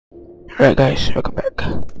Alright guys, welcome back.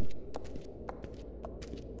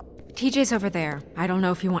 TJ's over there. I don't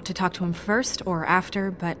know if you want to talk to him first or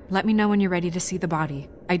after, but let me know when you're ready to see the body.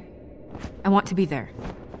 I want to be there.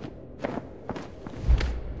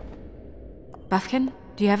 Buffkin,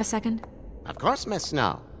 do you have a second? Of course, Miss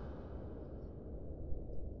Snow.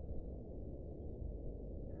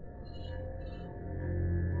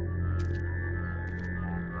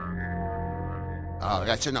 Oh,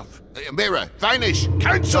 that's enough. Mirror, vanish,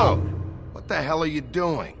 cancel! What the hell are you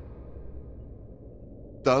doing?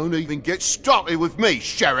 Don't even get started with me,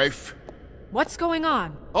 Sheriff. What's going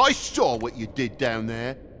on? I saw what you did down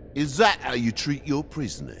there. Is that how you treat your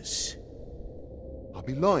prisoners? I'd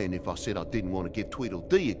be lying if I said I didn't want to give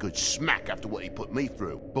Tweedledee a good smack after what he put me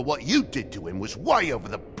through. But what you did to him was way over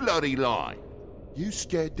the bloody line. You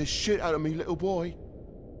scared the shit out of me, little boy.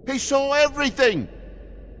 He saw everything!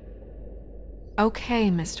 Okay,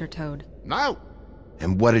 Mr. Toad. No.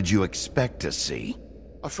 And what did you expect to see?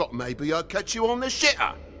 I thought maybe I'd catch you on the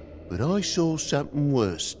shitter. But I saw something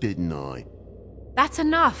worse, didn't I? That's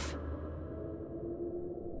enough!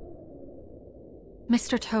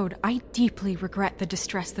 Mr. Toad, I deeply regret the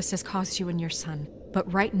distress this has caused you and your son.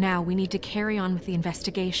 But right now, we need to carry on with the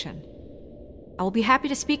investigation. I will be happy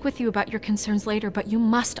to speak with you about your concerns later, but you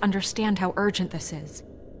must understand how urgent this is.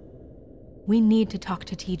 We need to talk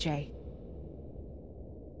to TJ.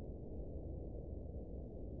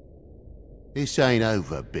 This ain't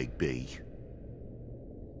over, Bigby.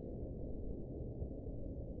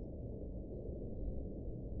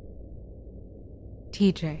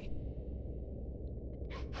 TJ.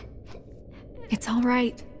 It's all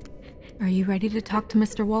right. Are you ready to talk to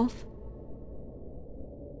Mr. Wolf?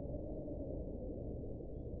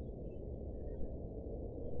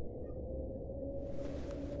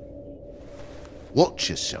 Watch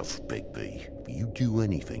yourself, Bigby. If you do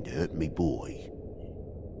anything to hurt me boy.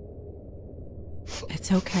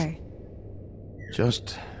 It's okay.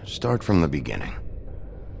 Just start from the beginning.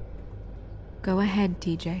 Go ahead,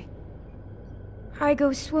 TJ. I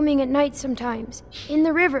go swimming at night sometimes, in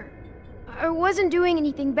the river. I wasn't doing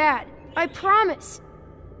anything bad, I promise.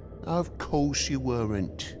 Of course you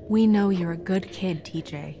weren't. We know you're a good kid,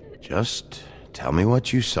 TJ. Just tell me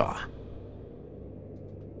what you saw.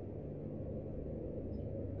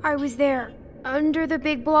 I was there, under the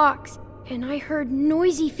big blocks, and I heard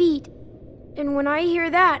noisy feet. And when I hear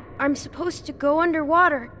that, I'm supposed to go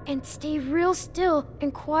underwater and stay real still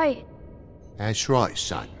and quiet. That's right,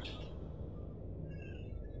 son.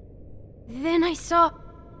 Then I saw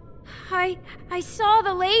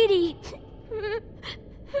the lady.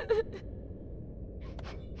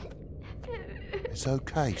 It's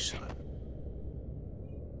okay, son.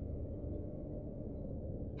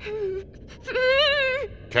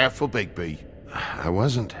 Careful, Bigby. I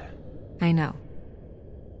wasn't. I know.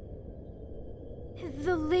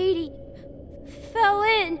 The lady fell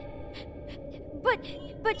in,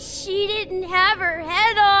 but she didn't have her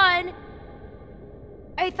head on.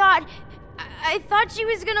 I thought she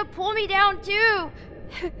was gonna pull me down too.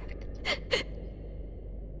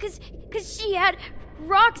 Cause she had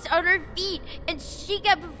rocks on her feet and she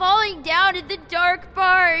kept falling down in the dark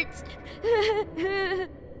parts.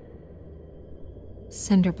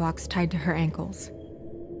 Cinder blocks tied to her ankles.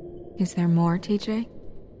 Is there more, TJ?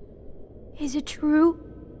 Is it true?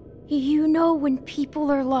 You know when people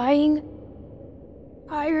are lying?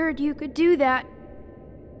 I heard you could do that.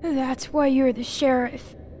 That's why you're the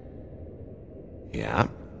sheriff. Yeah,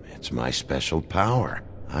 it's my special power.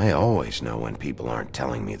 I always know when people aren't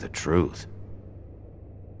telling me the truth.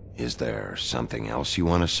 Is there something else you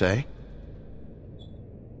want to say?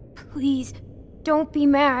 Please, don't be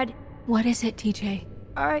mad. What is it, TJ?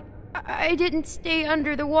 I didn't stay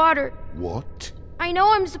under the water. What? I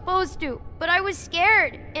know I'm supposed to, but I was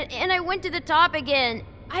scared, and I went to the top again.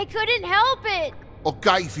 I couldn't help it.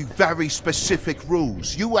 I gave you very specific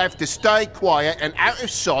rules. You have to stay quiet and out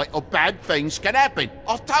of sight or bad things can happen.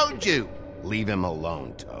 I told you. Leave him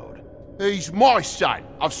alone, Toad. He's my son.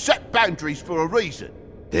 I've set boundaries for a reason.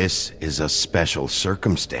 This is a special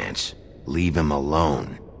circumstance. Leave him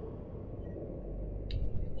alone.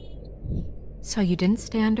 So you didn't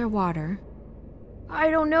stay underwater?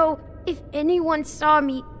 I don't know if anyone saw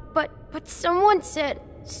me, but someone said,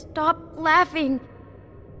 "Stop laughing."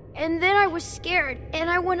 And then I was scared, and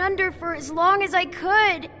I went under for as long as I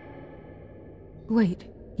could. Wait,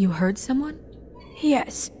 you heard someone?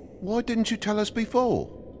 Yes. Why didn't you tell us before?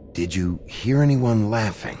 Did you hear anyone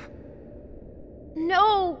laughing?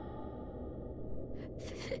 No.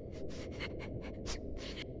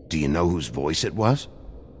 Do you know whose voice it was?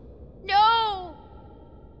 No.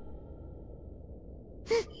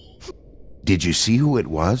 Did you see who it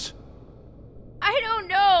was?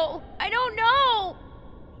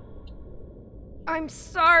 I'm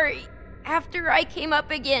sorry. After I came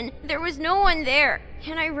up again, there was no one there,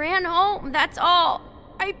 and I ran home, that's all.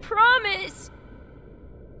 I promise.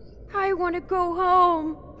 I want to go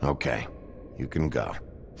home. Okay, you can go.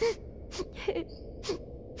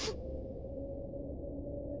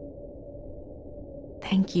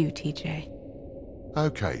 Thank you, TJ.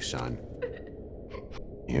 Okay, son.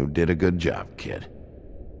 You did a good job, kid.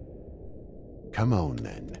 Come on,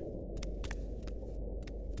 then.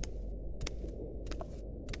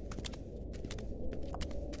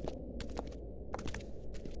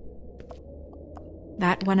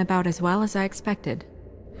 That went about as well as I expected.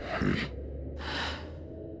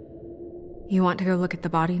 You want to go look at the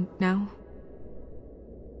body now?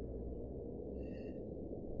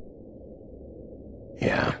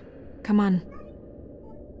 Yeah. Come on.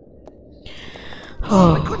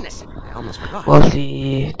 Oh my goodness, I almost forgot.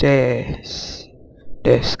 Mostly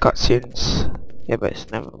there's cutscenes. Yeah, but it's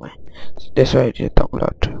never mind. That's why I just talk a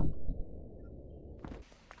lot.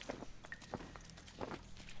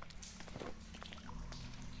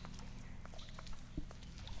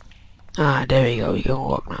 Ah, there we go. We can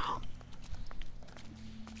walk now.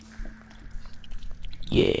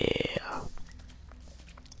 Yeah.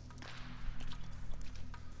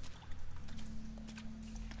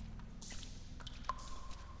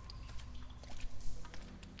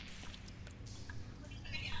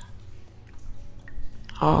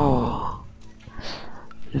 Oh,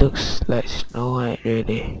 looks like Snow White,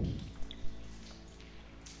 really.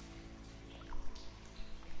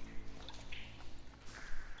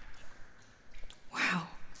 Wow.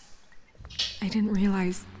 I didn't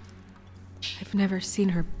realize I've never seen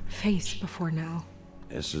her face before now.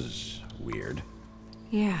 This is weird.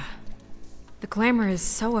 Yeah. The glamour is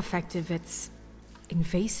so effective, it's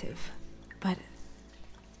invasive. But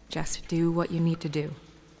just do what you need to do.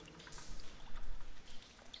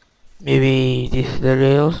 Maybe this is the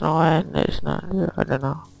real Snow White, it's not real, I don't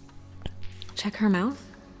know. Check her mouth.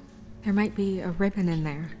 There might be a ribbon in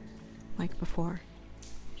there, like before.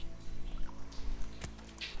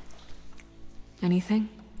 Anything?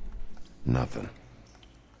 Nothing.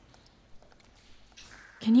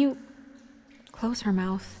 Can you close her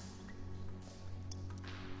mouth?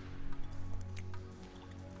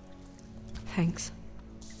 Thanks.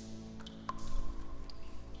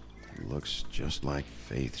 Looks just like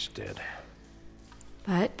Faith's did.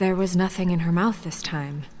 But there was nothing in her mouth this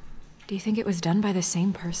time. Do you think it was done by the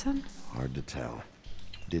same person? Hard to tell.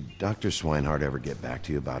 Did Dr. Swinehart ever get back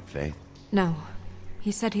to you about Faith? No.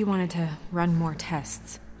 He said he wanted to run more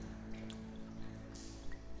tests.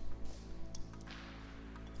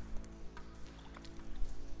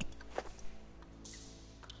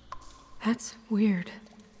 That's weird.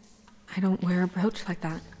 I don't wear a brooch like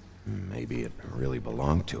that. Maybe it really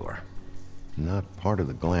belonged to her. Not part of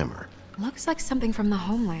the glamour. Looks like something from the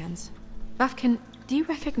homelands. Buffkin, do you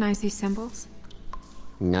recognize these symbols?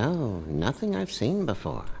 No, nothing I've seen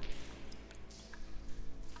before.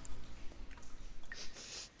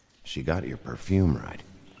 She got your perfume right.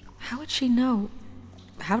 How would she know?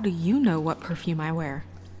 How do you know what perfume I wear?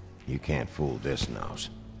 You can't fool this nose.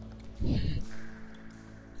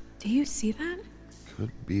 Do you see that?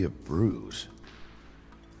 Could be a bruise.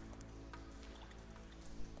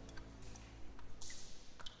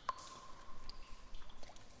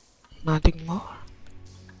 Nothing more.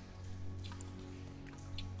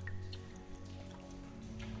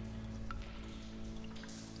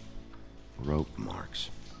 Rope marks.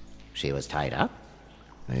 She was tied up?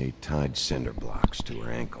 They tied cinder blocks to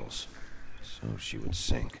her ankles, so she would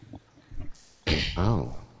sink.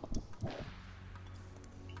 Oh.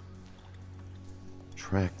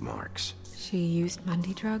 Track marks. She used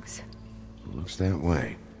Mundy drugs? Looks that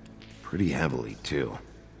way. Pretty heavily, too.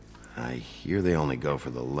 I hear they only go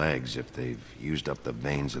for the legs if they've used up the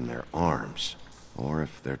veins in their arms, or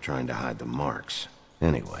if they're trying to hide the marks.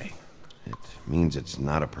 Anyway, it means it's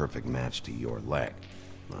not a perfect match to your leg,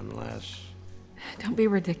 unless... Don't be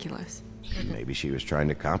ridiculous. Maybe she was trying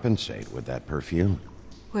to compensate with that perfume.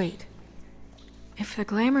 Wait. If the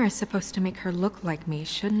glamour is supposed to make her look like me,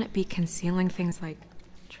 shouldn't it be concealing things like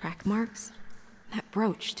track marks? That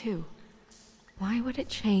brooch, too. Why would it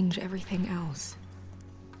change everything else?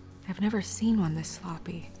 I've never seen one this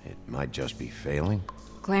sloppy. It might just be failing.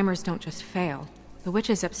 Glamours don't just fail. The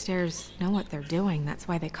witches upstairs know what they're doing, that's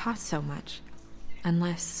why they cost so much.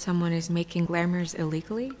 Unless someone is making glamours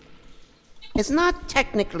illegally? It's not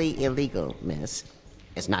technically illegal, miss.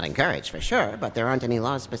 It's not encouraged for sure, but there aren't any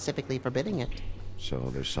laws specifically forbidding it.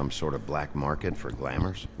 So there's some sort of black market for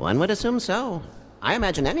glamours? One would assume so. I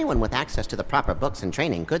imagine anyone with access to the proper books and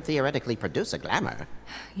training could theoretically produce a glamour.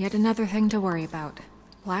 Yet another thing to worry about.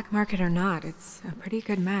 Black market or not, it's a pretty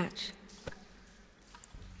good match.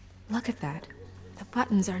 Look at that. The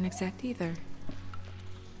buttons aren't exact either.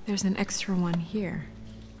 There's an extra one here.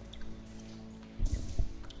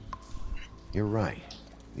 You're right.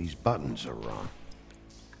 These buttons are wrong.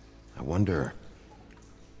 I wonder...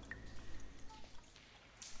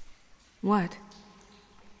 What?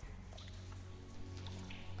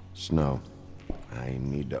 Snow, I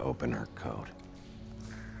need to open her coat.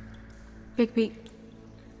 Bigby,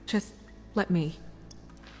 just let me.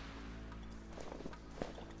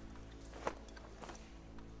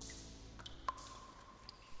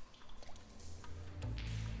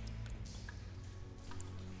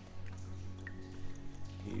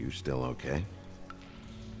 You still okay?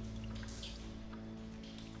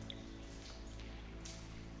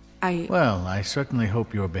 Well, I certainly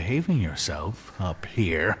hope you're behaving yourself up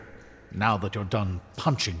here, now that you're done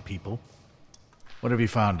punching people. What have you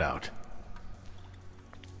found out?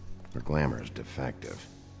 Her glamour is defective.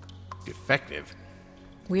 Defective?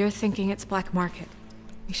 We're thinking it's black market.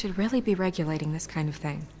 We should really be regulating this kind of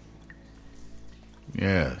thing.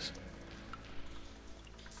 Yes.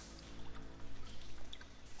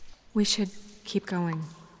 We should keep going.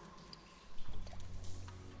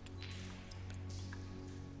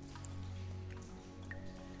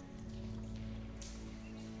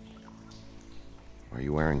 Are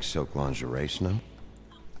you wearing silk lingerie, Snow?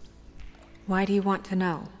 Why do you want to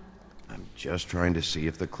know? I'm just trying to see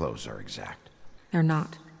if the clothes are exact. They're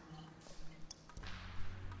not.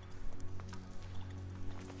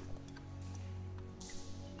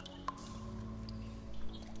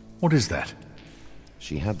 What is that?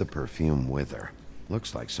 She had the perfume with her.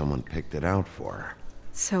 Looks like someone picked it out for her.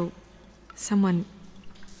 So, someone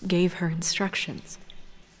gave her instructions.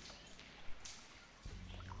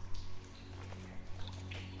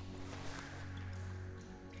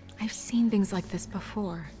 I've seen things like this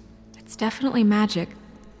before. It's definitely magic,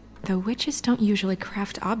 though witches don't usually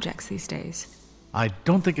craft objects these days. I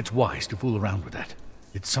don't think it's wise to fool around with that.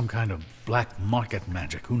 It's some kind of black market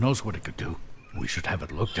magic. Who knows what it could do? We should have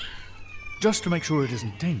it looked at. Just to make sure it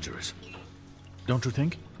isn't dangerous. Don't you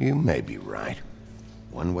think? You may be right.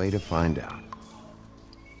 One way to find out.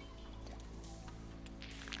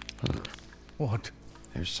 What?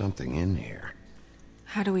 There's something in here.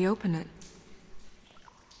 How do we open it?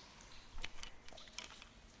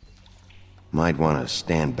 Might want to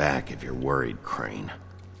stand back if you're worried, Crane.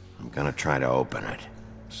 I'm gonna try to open it.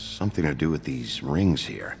 Something to do with these rings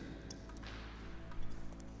here.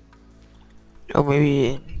 Or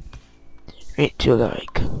maybe need to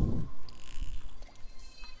like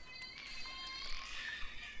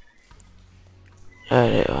add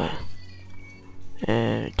it on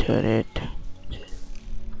and turn it.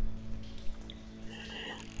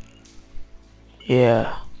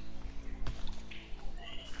 Yeah.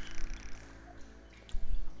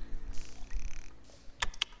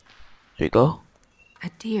 There you go.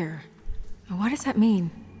 A deer. What does that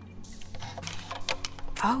mean?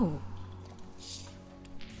 Oh.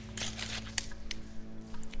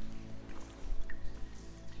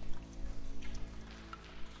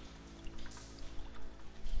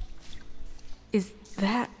 Is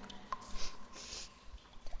that...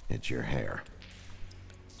 It's your hair.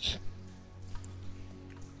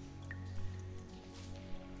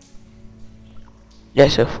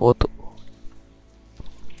 That's a photo.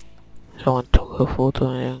 Someone took a photo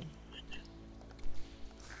and...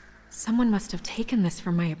 Someone must have taken this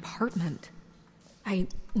from my apartment. I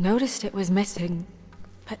noticed it was missing,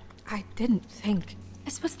 but I didn't think.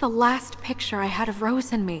 This was the last picture I had of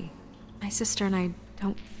Rose and me. My sister and I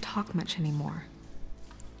don't talk much anymore.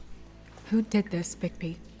 Who did this,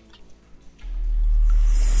 Bigby?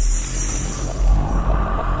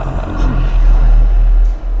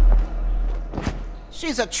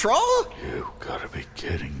 She's a troll? You gotta be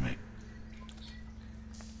kidding me.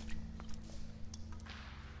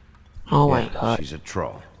 Oh my Yeah, god. she's a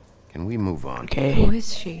troll. Can we move on? Okay. Who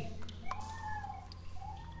is she?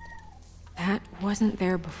 That wasn't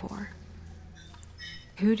there before.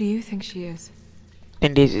 Who do you think she is?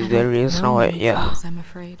 And this is I the don't reason know why, many yeah. trolls, I'm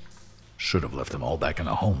afraid. Should have left them all back in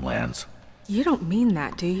the homelands. You don't mean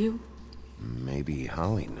that, do you? Maybe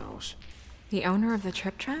Holly knows. The owner of the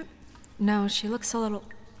Trip Trap? No, she looks a little...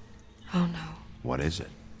 Oh no. What is it?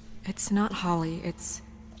 It's not Holly, it's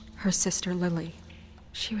her sister Lily.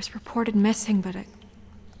 She was reported missing, but I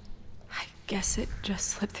guess it just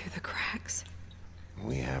slipped through the cracks.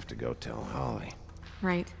 We have to go tell Holly.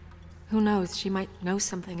 Right. Who knows, she might know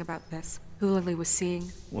something about this. Who Lily was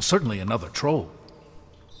seeing. Well, certainly another troll.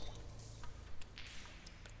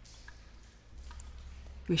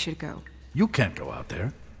 We should go. You can't go out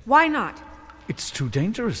there. Why not? It's too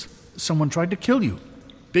dangerous. Someone tried to kill you.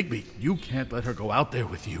 Bigby, you can't let her go out there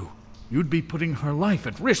with you. You'd be putting her life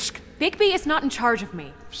at risk. Bigby is not in charge of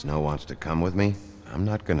me. If Snow wants to come with me, I'm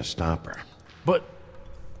not gonna stop her. But...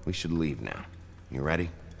 We should leave now. You ready?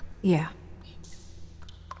 Yeah.